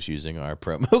load boost using our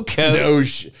promo code. No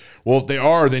well, if they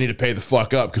are, they need to pay the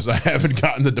fuck up because I haven't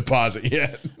gotten the deposit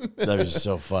yet. That was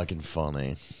so fucking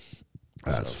funny.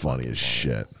 That's so funny as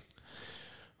shit.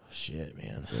 Shit,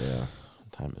 man. Yeah.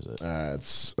 What time is it?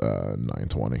 It's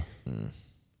 9:20.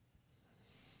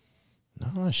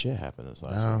 Not a lot of shit happened this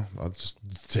last week. No, just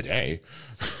today.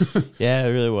 Yeah, it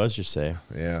really was just say.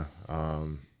 Yeah.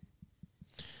 Do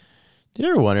you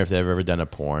ever wonder if they've ever done a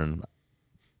porn?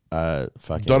 Done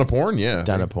a porn? Yeah.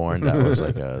 Done a porn that was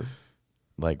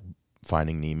like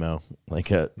Finding Nemo, like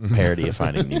a parody of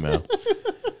Finding Nemo.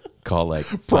 Called like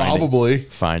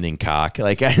Finding Cock,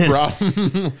 like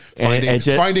Finding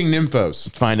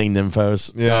Nymphos. Finding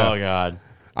Nymphos. Yeah. Oh God.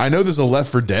 I know there's a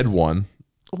Left 4 Dead one.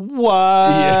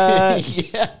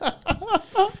 What? Yeah.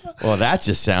 Well, that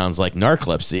just sounds like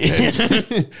narcolepsy.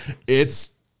 It's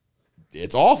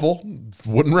awful.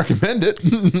 Wouldn't recommend it.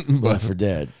 Left 4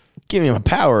 Dead. Give me my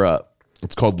power up.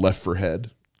 It's called Left 4 Head.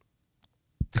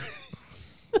 If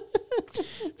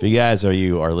you guys are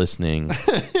listening,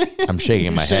 I'm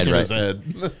shaking my head right.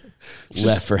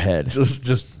 Left 4 Head.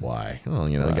 Just why? Oh,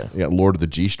 you got Lord of the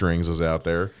G Strings is out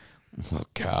there. Oh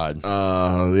God.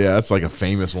 Yeah, that's like a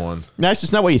famous one. No, it's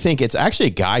just not what you think. It's actually a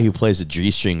guy who plays the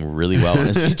G string really well on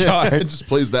his guitar. It just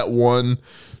plays that one.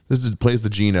 This plays the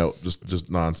G note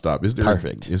just nonstop. Is there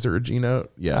perfect? Is there a G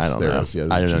note? Yes, I don't know. Is. Yeah,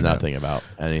 I don't know nothing about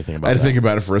anything about. I had to think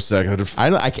about it for a second.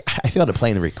 I failed to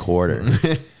play in the recorder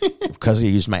because I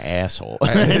used my asshole. I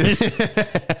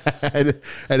had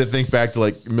to think back to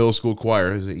like middle school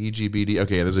choir. Is it EGBD?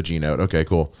 Okay, there's a G note. Okay,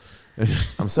 cool.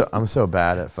 I'm so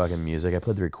bad at fucking music. I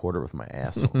played the recorder with my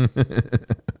asshole.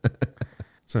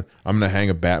 So I'm gonna hang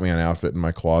a Batman outfit in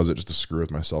my closet just to screw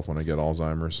with myself when I get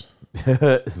Alzheimer's.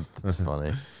 That's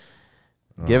funny.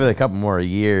 Give it a couple more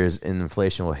years, and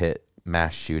inflation will hit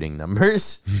mass shooting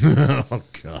numbers. Oh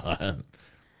God!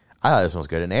 I thought this one was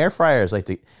good. An air fryer is like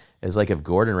if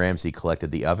Gordon Ramsay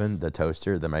collected the oven, the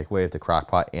toaster, the microwave, the crock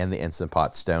pot, and the Instant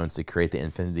Pot stones to create the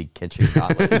Infinity Kitchen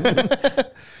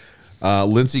gauntlet.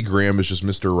 Lindsey Graham is just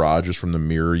Mr. Rogers from the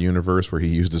Mirror universe, where he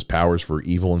used his powers for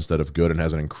evil instead of good and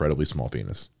has an incredibly small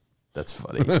penis. That's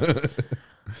funny.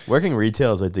 Working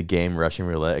retail is like the game Russian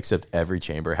roulette, except every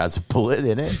chamber has a bullet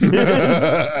in it.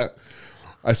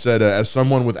 I said, as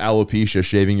someone with alopecia,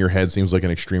 shaving your head seems like an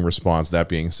extreme response. That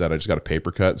being said, I just got a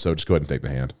paper cut, so just go ahead and take the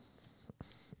hand.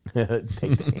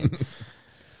 Take the hand.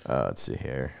 Let's see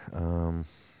here.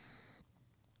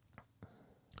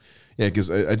 Yeah,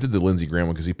 because I did the Lindsey Graham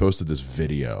one because he posted this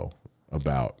video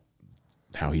about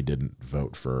how he didn't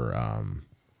vote for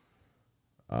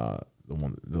the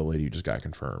lady who just got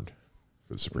confirmed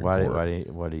for the Supreme Court.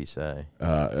 What did he say?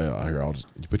 Here,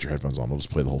 you put your headphones on. We'll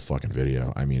just play the whole fucking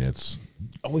video. I mean, it's.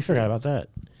 Oh, we forgot about that.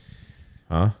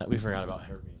 Huh? We forgot about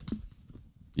her.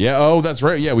 Yeah. Oh, that's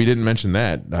right. Yeah, we didn't mention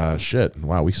that. Shit.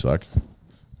 Wow, we suck.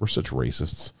 We're such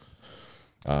racists.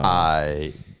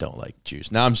 I don't like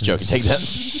Jews. No, I'm just joking. Take that.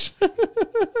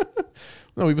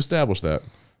 No, we've established that.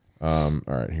 All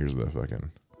right, here's the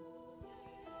fucking.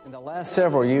 In the last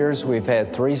several years, we've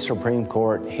had 3 Supreme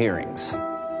Court hearings.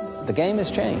 The game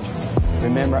has changed.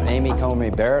 Remember Amy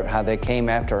Coney Barrett, how they came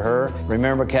after her?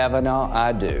 Remember Kavanaugh?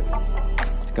 I do.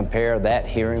 To compare that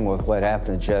hearing with what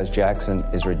happened to Judge Jackson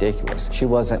is ridiculous. She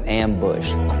wasn't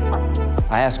ambushed.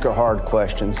 I asked her hard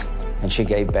questions, and she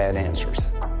gave bad answers.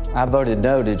 I voted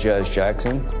no to Judge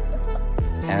Jackson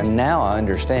And now I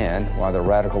understand why the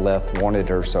radical left wanted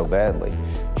her so badly.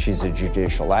 She's a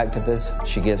judicial activist.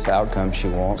 She gets the outcome she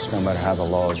wants, no matter how the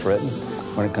law is written.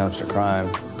 When it comes to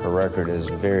crime, her record is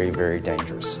very, very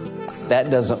dangerous. That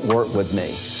doesn't work with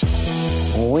me.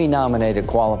 When we nominate a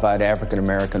qualified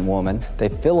African-American woman, they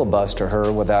filibuster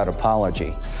her without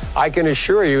apology. I can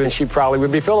assure you, and she probably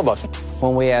would be filibustered.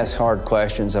 When we ask hard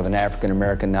questions of an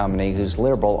African-American nominee who's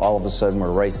liberal, all of a sudden we're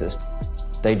racist.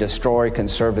 They destroy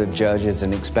conservative judges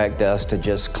and expect us to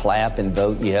just clap and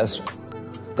vote yes.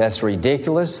 That's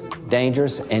ridiculous,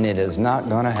 dangerous, and it is not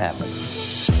going to happen.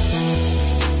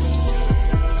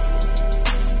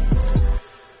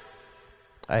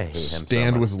 I hate him.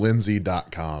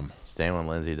 Standwithlindsay.com.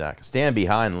 Standwithlindsay.com.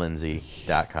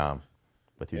 Standbehindlindsay.com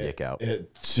with your dick out.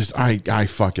 It's just I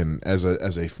fucking as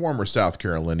a former South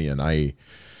Carolinian,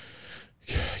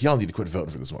 y'all need to quit voting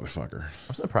for this motherfucker.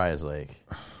 I'm surprised, like,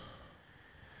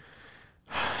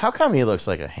 how come he looks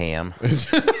like a ham?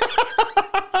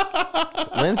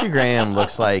 Lindsey Graham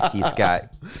looks like he's got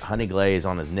honey glaze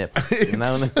on his nips. You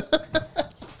know what I mean?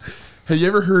 Have you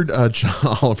ever heard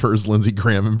John Oliver's Lindsey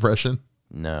Graham impression?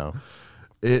 No.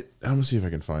 I'm gonna see if I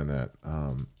can find that.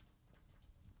 How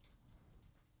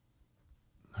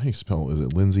do you spell it? Is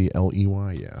it Lindsay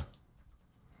Ley? Yeah.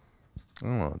 I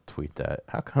don't want to tweet that.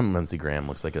 How come Lindsey Graham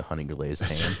looks like a honey glazed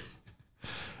ham?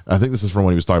 I think this is from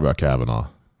when he was talking about Kavanaugh.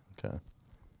 Okay.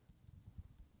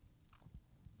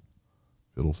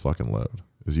 It'll fucking load.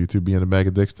 Is YouTube being a bag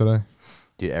of dicks today?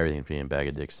 Dude, everything's being a bag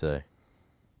of dicks today.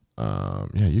 Yeah,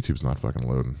 YouTube's not fucking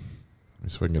loading. Let me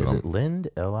see if I can get Is it it Lind?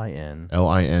 L-I-N?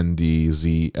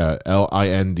 Lindsey. To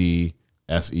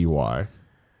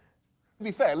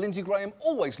be fair, Lindsey Graham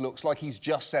always looks like he's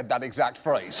just said that exact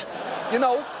phrase. You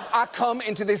know, I come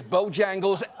into this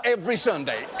Bojangles every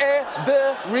Sunday, and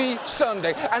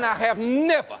I have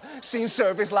never seen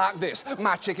service like this.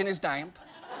 My chicken is damp.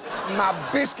 My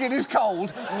biscuit is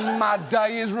cold. My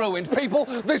day is ruined. People,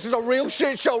 this is a real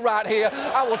shit show right here.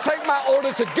 I will take my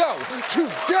order to go.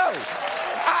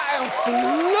 I am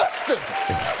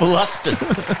flustered.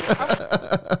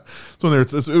 So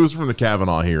it was from the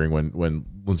Kavanaugh hearing when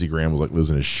Lindsey Graham was like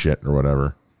losing his shit or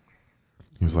whatever.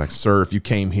 He was like, "Sir, if you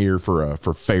came here for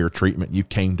fair treatment, you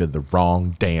came to the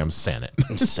wrong damn Senate."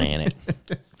 Senate.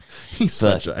 He's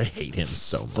I hate him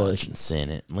so much. Fucking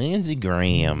Senate. Lindsey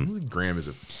Graham. Lindsey Graham is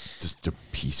just a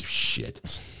piece of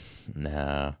shit.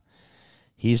 No.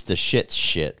 He's the shit.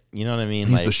 You know what I mean?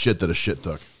 He's the shit that a shit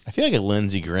took. I feel like if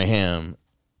Lindsey Graham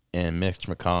and Mitch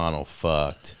McConnell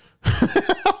fucked,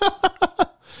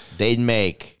 they'd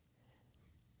make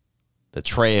the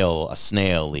trail a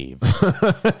snail leaves.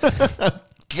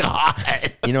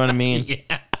 God. You know what I mean?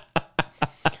 Yeah.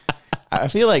 I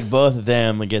feel like both of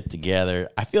them would get together.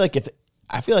 I feel like if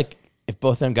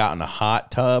both of them got in a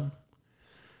hot tub,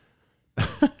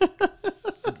 what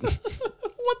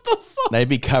the fuck? They'd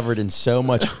be covered in so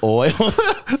much oil.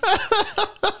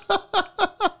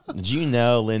 Did you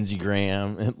know Lindsey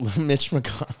Graham and Mitch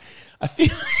McConnell? I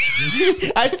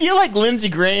feel like Lindsey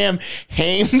Graham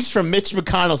hangs from Mitch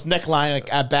McConnell's neckline like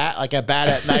a bat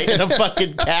at night in a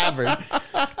fucking cavern.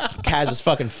 Has his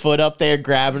fucking foot up there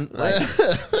grabbing. Like,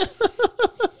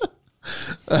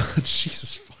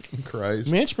 Jesus fucking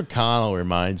Christ. Mitch McConnell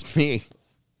reminds me.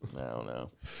 I don't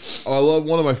know. Oh, I love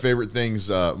one of my favorite things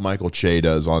Michael Che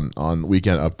does on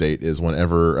Weekend Update is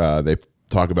whenever they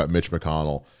talk about Mitch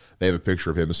McConnell, they have a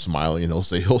picture of him smiling, and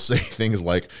he'll say things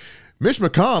like, "Mitch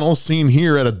McConnell seen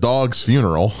here at a dog's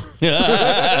funeral."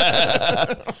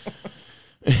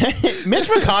 Mitch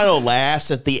McConnell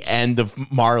laughs at the end of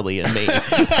Marley and Me.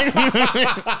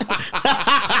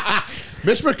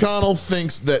 Mitch McConnell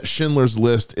thinks that Schindler's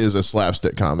List is a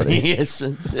slapstick comedy. Yes.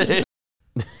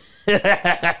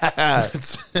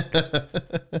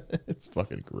 It's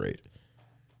fucking great.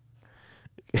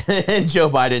 And Joe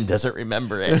Biden doesn't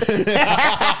remember it.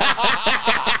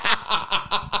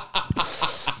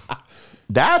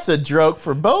 That's a joke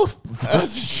for both.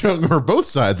 That's a joke for both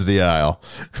sides of the aisle.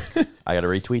 I got to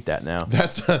retweet that now.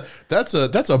 That's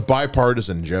a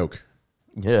bipartisan joke.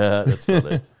 Yeah, that's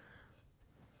funny.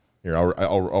 Here, I'll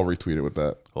retweet it with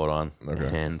that. Hold on. Okay.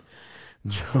 And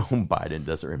Joe Biden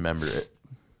doesn't remember it.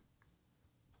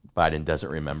 Biden doesn't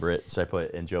remember it. So I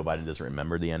put, and Joe Biden doesn't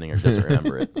remember the ending or doesn't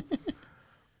remember it.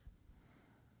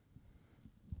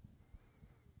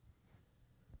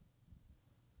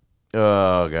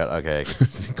 Oh, God. Okay.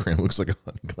 Graham looks like a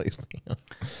honey glazed ham.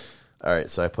 All right.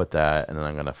 So I put that, and then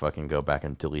I'm going to fucking go back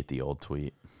and delete the old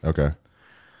tweet. Okay.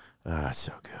 Ah,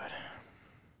 so good.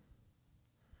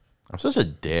 I'm such a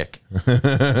dick.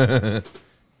 That's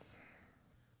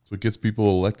what gets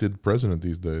people elected president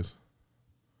these days.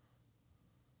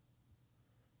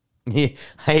 I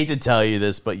hate to tell you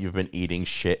this, but you've been eating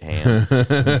shit ham.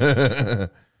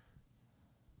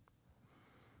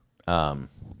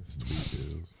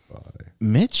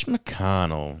 Mitch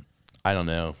McConnell. I don't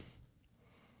know.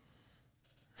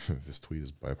 This tweet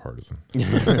is bipartisan. Mitch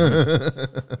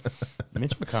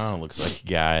McConnell looks like a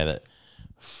guy that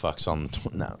fucks on the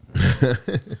no.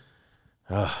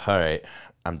 All right,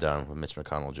 I'm done with Mitch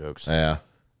McConnell jokes. Yeah,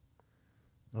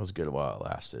 that was good while it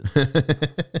lasted.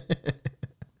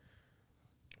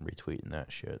 Retweeting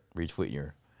that shit. Retweeting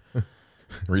your.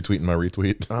 Retweeting my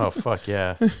retweet. Oh fuck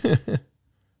yeah!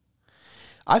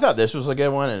 I thought this was a good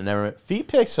one, and never. Feet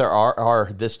pics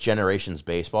are this generation's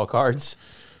baseball cards.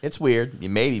 It's weird,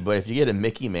 maybe, but if you get a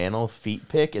Mickey Mantle feet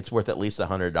pick, it's worth at least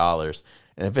 $100.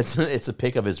 And if it's a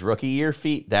pick of his rookie year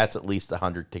feet, that's at least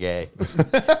 $100K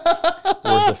worth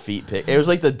of feet pick. It was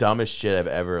like the dumbest shit I've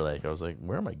ever I was like,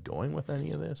 where am I going with any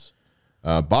of this?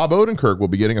 Bob Odenkirk will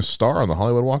be getting a star on the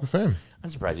Hollywood Walk of Fame. I'm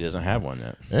surprised he doesn't have one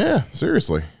yet. Yeah,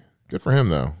 seriously, good for him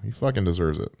though. He fucking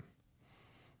deserves it.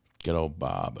 Good old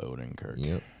Bob Odenkirk.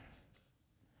 Yep.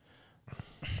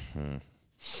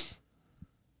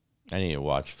 I need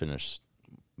to finish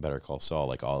Better Call Saul,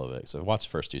 like all of it. So I watched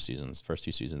the first 2 seasons. First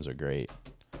 2 seasons are great.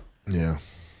 Yeah.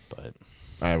 But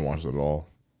I haven't watched it at all.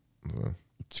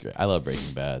 It's great. I love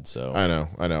Breaking Bad, so I know.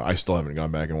 I still haven't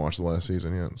gone back and watched the last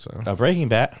season yet. So Breaking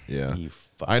Bad? Yeah.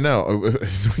 I know.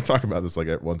 We talk about this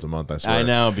like once a month, I swear. I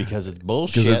know, because it's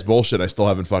bullshit. Because it's bullshit I still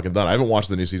haven't fucking done. I haven't watched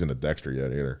the new season of Dexter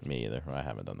yet either. Me either. I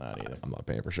haven't done that either. I'm not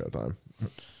paying for Showtime.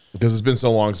 Because it's been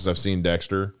so long since I've seen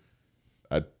Dexter.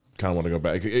 I kind of want to go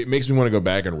back. It makes me want to go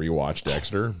back and rewatch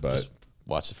Dexter, but just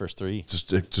watch the first 3.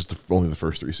 Only the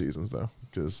first 3 seasons though,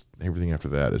 because everything after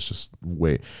that is just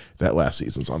that last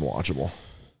season's unwatchable.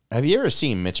 Have you ever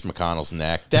seen Mitch McConnell's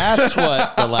neck? That's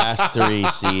what the last 3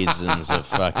 seasons of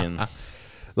fucking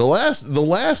the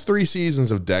last 3 seasons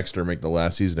of Dexter make the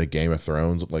last season of Game of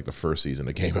Thrones look like the first season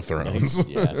of Game of Thrones.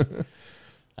 Yeah,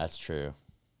 that's true.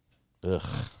 Ugh.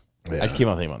 Yeah. I just came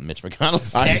out thinking about Mitch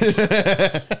McConnell's neck.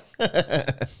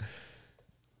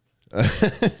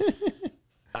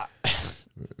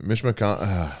 Mitch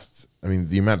McConnell. I mean,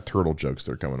 the amount of turtle jokes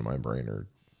that are coming to my brain are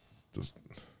just.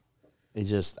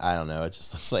 I don't know. It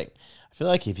just looks like. I feel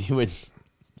like if he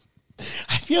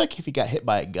got hit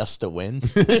by a gust of wind.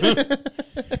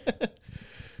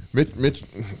 Mitch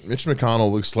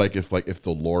McConnell looks like if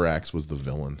the Lorax was the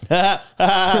villain.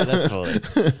 That's funny.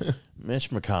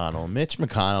 Mitch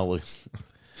McConnell looks.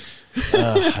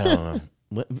 I don't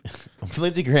know.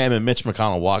 Lindsey Graham and Mitch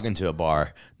McConnell walk into a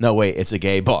bar. No, wait, it's a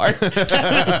gay bar.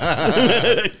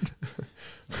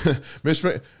 Mitch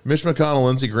McConnell,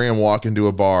 Lindsey Graham walk into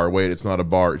a bar. Wait, it's not a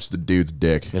bar. It's the dude's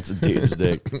dick. It's a dude's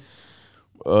dick.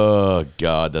 Oh,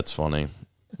 God, that's funny.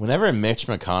 Whenever Mitch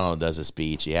McConnell does a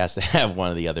speech, he has to have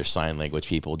one of the other sign language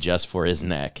people just for his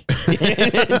neck.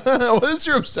 What is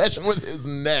your obsession with his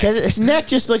neck? Because his neck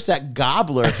just looks like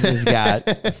gobbler he's got.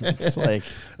 It's like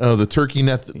the turkey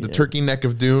neck, turkey neck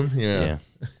of doom. Yeah.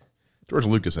 George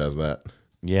Lucas has that.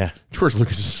 Yeah, George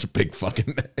Lucas is just a big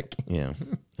fucking neck. Yeah,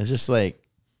 it's just like,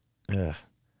 I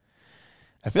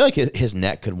feel like his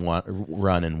neck could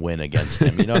run and win against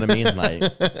him. You know what I mean? Like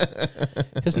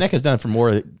his neck has done for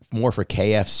more for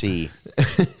KFC.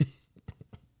 If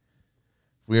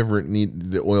we ever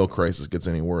need the oil crisis gets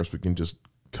any worse, we can just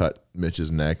cut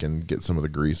Mitch's neck and get some of the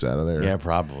grease out of there. Yeah,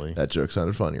 probably. That joke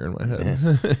sounded funnier in my head.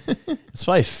 Yeah. It's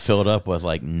probably filled up with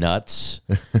like nuts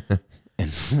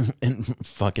and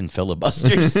fucking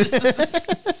filibusters.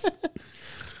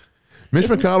 Mitch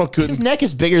McConnell couldn't. His neck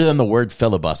is bigger than the word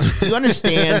filibuster. Do you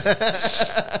understand?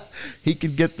 He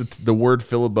could get the word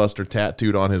filibuster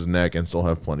tattooed on his neck and still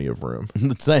have plenty of room.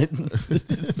 It's like,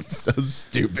 so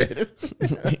stupid.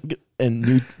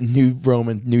 And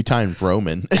new time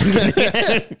Roman.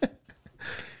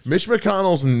 Mitch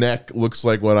McConnell's neck looks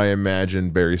like what I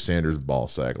imagine Barry Sanders' ball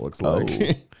sack looks like.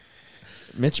 Oh.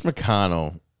 Mitch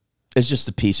McConnell is just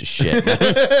a piece of shit.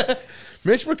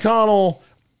 Mitch McConnell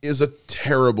is a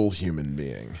terrible human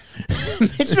being.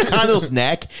 Mitch McConnell's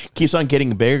neck keeps on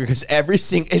getting bigger because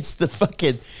it's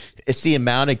the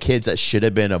amount of kids that should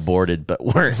have been aborted but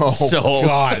weren't. Oh,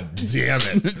 God damn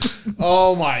it.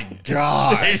 Oh my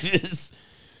God.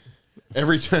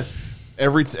 Every time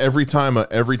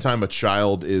a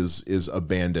child is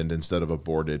abandoned instead of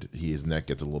aborted, his neck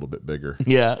gets a little bit bigger.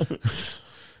 Yeah.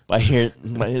 By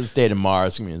his day tomorrow,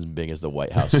 it's gonna be as big as the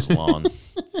White House's lawn.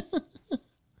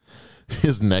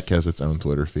 His neck has its own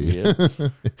Twitter feed. Yeah.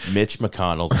 Mitch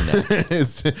McConnell's neck.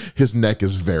 His neck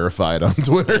is verified on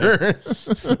Twitter.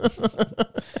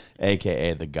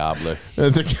 AKA the Gobbler.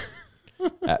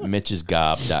 At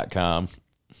mitchesgob.com.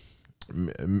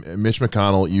 Mitch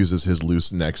McConnell uses his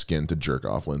loose neck skin to jerk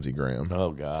off Lindsey Graham.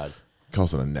 Oh God,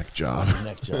 calls it a neck job.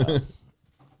 Neck job.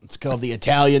 It's called the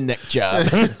Italian neck job.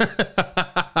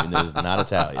 I mean, it's not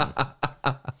Italian.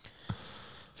 I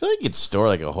feel like you could store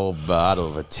like a whole bottle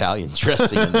of Italian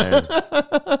dressing in there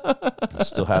and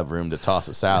still have room to toss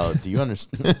a salad. Do you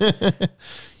understand?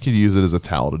 Could use it as a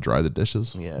towel to dry the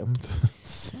dishes. Yeah.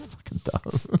 It's fucking dumb.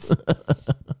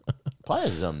 Probably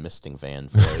has his own misting fan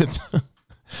for it.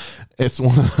 It's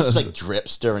one of those. It's like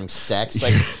drips during sex.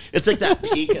 Like it's like that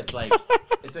peak. It's like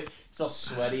he's all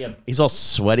sweaty. He's all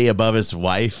sweaty above his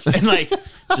wife and like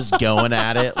just going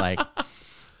at it like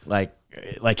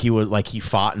he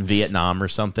fought in Vietnam or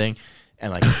something.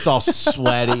 And like it's all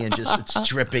sweaty and just it's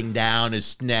dripping down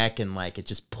his neck and like it's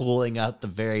just pulling out the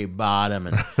very bottom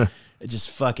and it just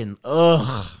fucking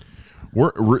ugh.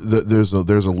 There's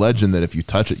a legend that if you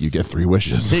touch it, you get 3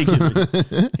 wishes.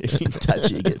 If you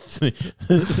touch it, you get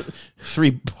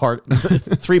three pardons.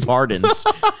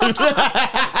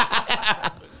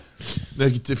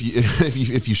 If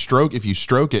you stroke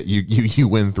it, you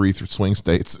win 3 swing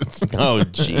states. Oh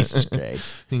Jesus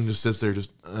Christ! He just sits there,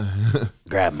 just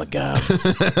grab my gums,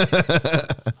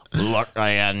 look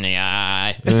right in the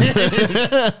eye,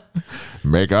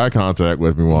 make eye contact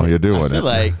with me while you're doing it.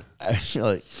 I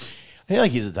feel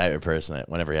like he's the type of person that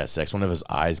whenever he has sex, one of his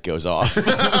eyes goes off. You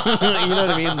know what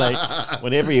I mean? Like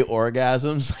whenever he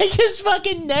orgasms, like his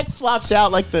fucking neck flops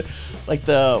out like the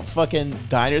fucking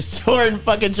dinosaur in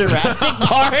fucking Jurassic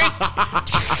Park.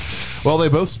 Well, they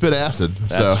both spit acid.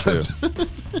 That's so true.